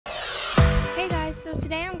So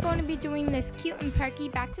today I'm going to be doing this cute and perky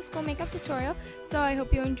back to school makeup tutorial, so I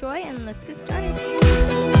hope you enjoy and let's get started.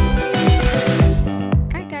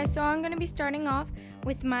 Alright guys, so I'm going to be starting off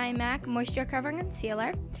with my MAC Moisture Covering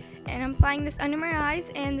Concealer, and I'm applying this under my eyes,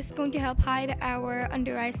 and this is going to help hide our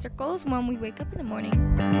under eye circles when we wake up in the morning.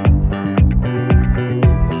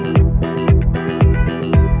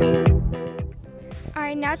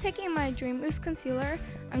 Alright, now taking my Dream Ooze Concealer,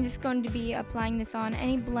 I'm just going to be applying this on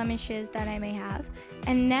any blemishes that I may have.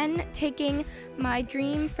 And then taking my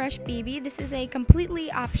Dream Fresh BB, this is a completely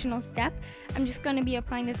optional step. I'm just going to be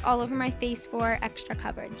applying this all over my face for extra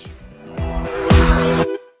coverage.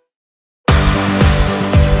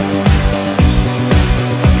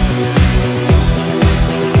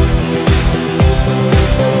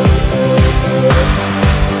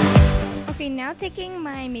 Okay, now taking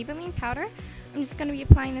my Maybelline powder, I'm just going to be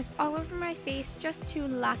applying this all over my face just to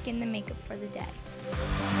lock in the makeup for the day.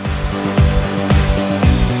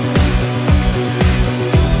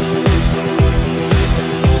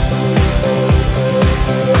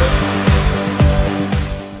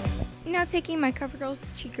 Now taking my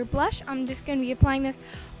CoverGirl's Cheeker Blush, I'm just going to be applying this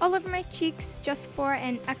all over my cheeks just for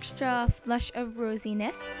an extra flush of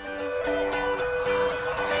rosiness.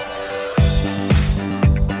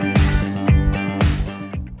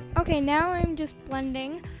 Okay, now I'm just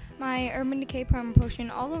blending my Urban Decay Primer Potion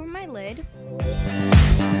all over my lid.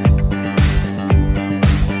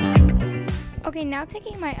 Okay, now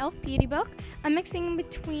taking my e.l.f. Beauty Book, I'm mixing in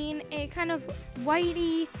between a kind of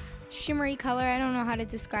whitey, shimmery color, I don't know how to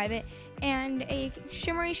describe it, and a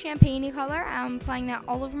shimmery champagne-y color. I'm applying that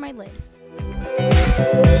all over my lid.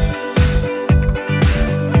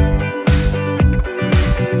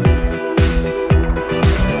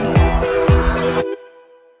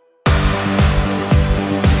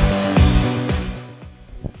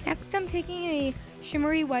 Next, I'm taking a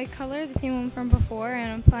shimmery white color, the same one from before,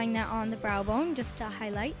 and I'm applying that on the brow bone just to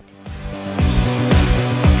highlight.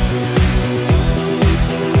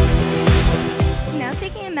 Now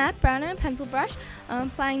taking a matte brown and a pencil brush, I'm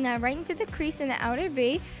applying that right into the crease in the outer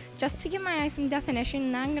V just to give my eyes some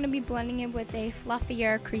definition. Now I'm going to be blending it with a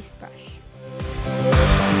fluffier crease brush.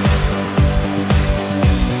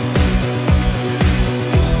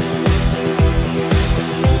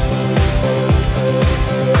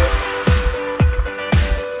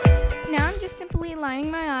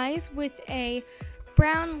 Lining my eyes with a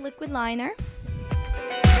brown liquid liner.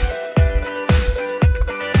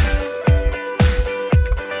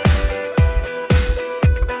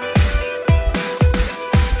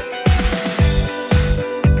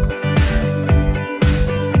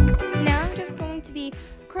 Now I'm just going to be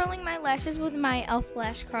curling my lashes with my e.l.f.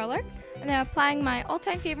 lash curler, and then applying my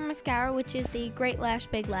all-time favorite mascara, which is the Great Lash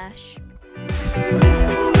Big Lash.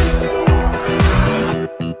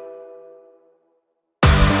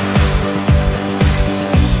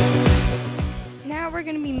 We're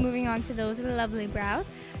going to be moving on to those lovely brows.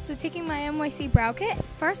 So taking my NYC brow kit,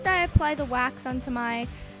 first I apply the wax onto my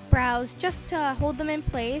brows just to hold them in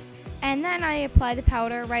place, and then I apply the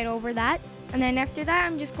powder right over that, and then after that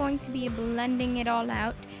I'm just going to be blending it all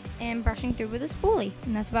out and brushing through with a spoolie,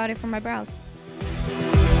 and that's about it for my brows.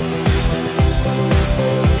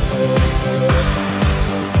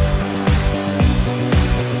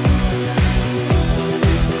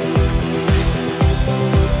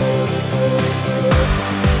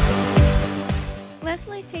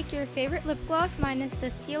 Lastly, take your favorite lip gloss, mine is the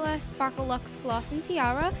Stila Sparkle Luxe Gloss and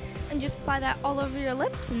Tiara, and just apply that all over your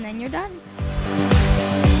lips, and then you're done.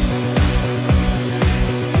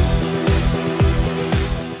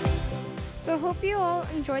 So I hope you all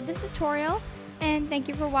enjoyed this tutorial, and thank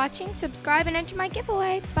you for watching. Subscribe and enter my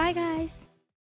giveaway. Bye guys!